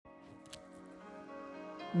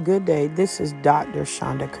Good day. This is Dr.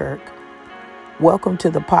 Shonda Kirk. Welcome to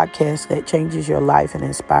the podcast that changes your life and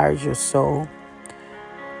inspires your soul.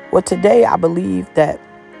 Well, today I believe that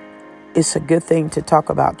it's a good thing to talk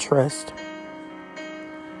about trust.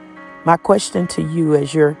 My question to you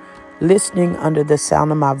as you're listening under the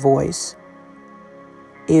sound of my voice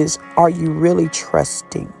is, are you really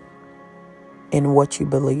trusting in what you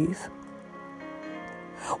believe?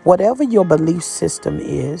 Whatever your belief system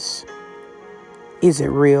is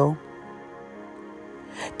it real?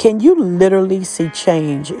 Can you literally see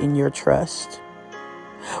change in your trust?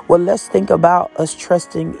 Well, let's think about us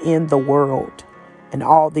trusting in the world and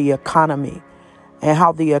all the economy and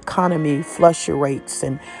how the economy fluctuates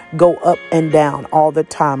and go up and down all the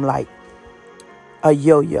time like a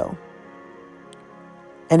yo-yo.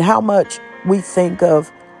 And how much we think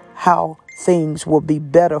of how things will be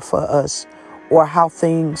better for us or how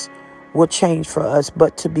things will change for us.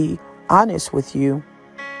 But to be honest with you,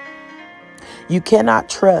 you cannot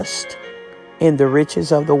trust in the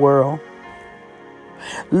riches of the world.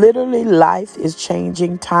 Literally, life is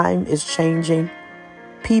changing, time is changing,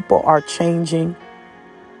 people are changing,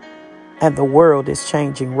 and the world is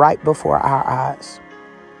changing right before our eyes.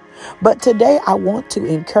 But today I want to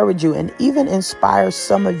encourage you and even inspire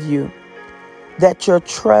some of you that your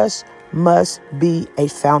trust must be a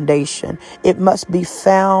foundation. It must be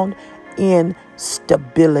found in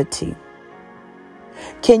stability.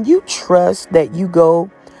 Can you trust that you go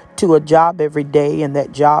to a job every day and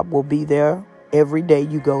that job will be there every day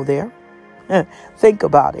you go there? Think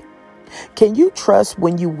about it. Can you trust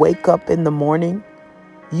when you wake up in the morning,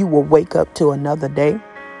 you will wake up to another day?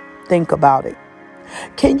 Think about it.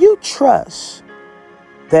 Can you trust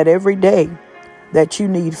that every day that you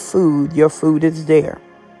need food, your food is there?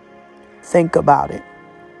 Think about it.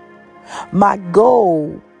 My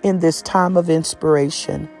goal in this time of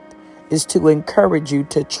inspiration is to encourage you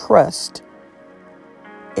to trust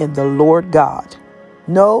in the Lord God.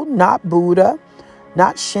 No, not Buddha,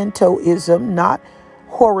 not Shintoism, not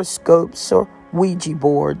horoscopes or Ouija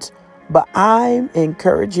boards, but I'm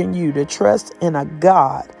encouraging you to trust in a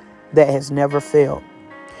God that has never failed.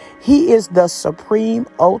 He is the supreme,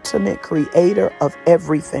 ultimate creator of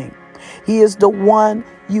everything. He is the one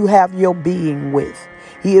you have your being with.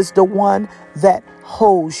 He is the one that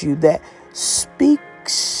holds you, that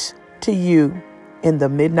speaks to you in the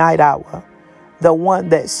midnight hour. The one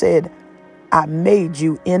that said, I made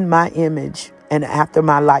you in my image and after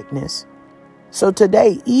my likeness. So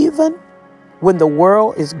today, even when the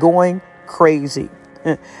world is going crazy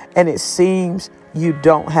and it seems you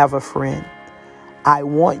don't have a friend, I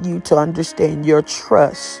want you to understand your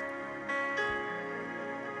trust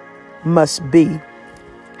must be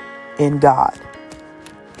in God.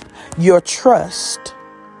 Your trust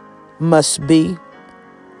must be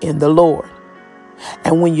in the Lord.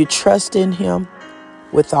 And when you trust in him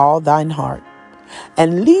with all thine heart,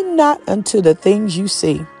 and lean not unto the things you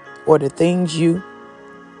see or the things you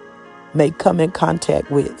may come in contact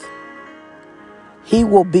with, he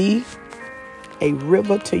will be a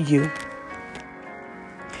river to you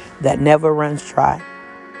that never runs dry.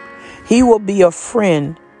 He will be a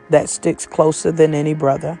friend that sticks closer than any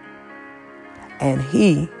brother. And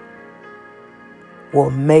he will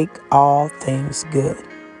make all things good.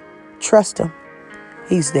 Trust him.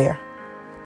 He's there.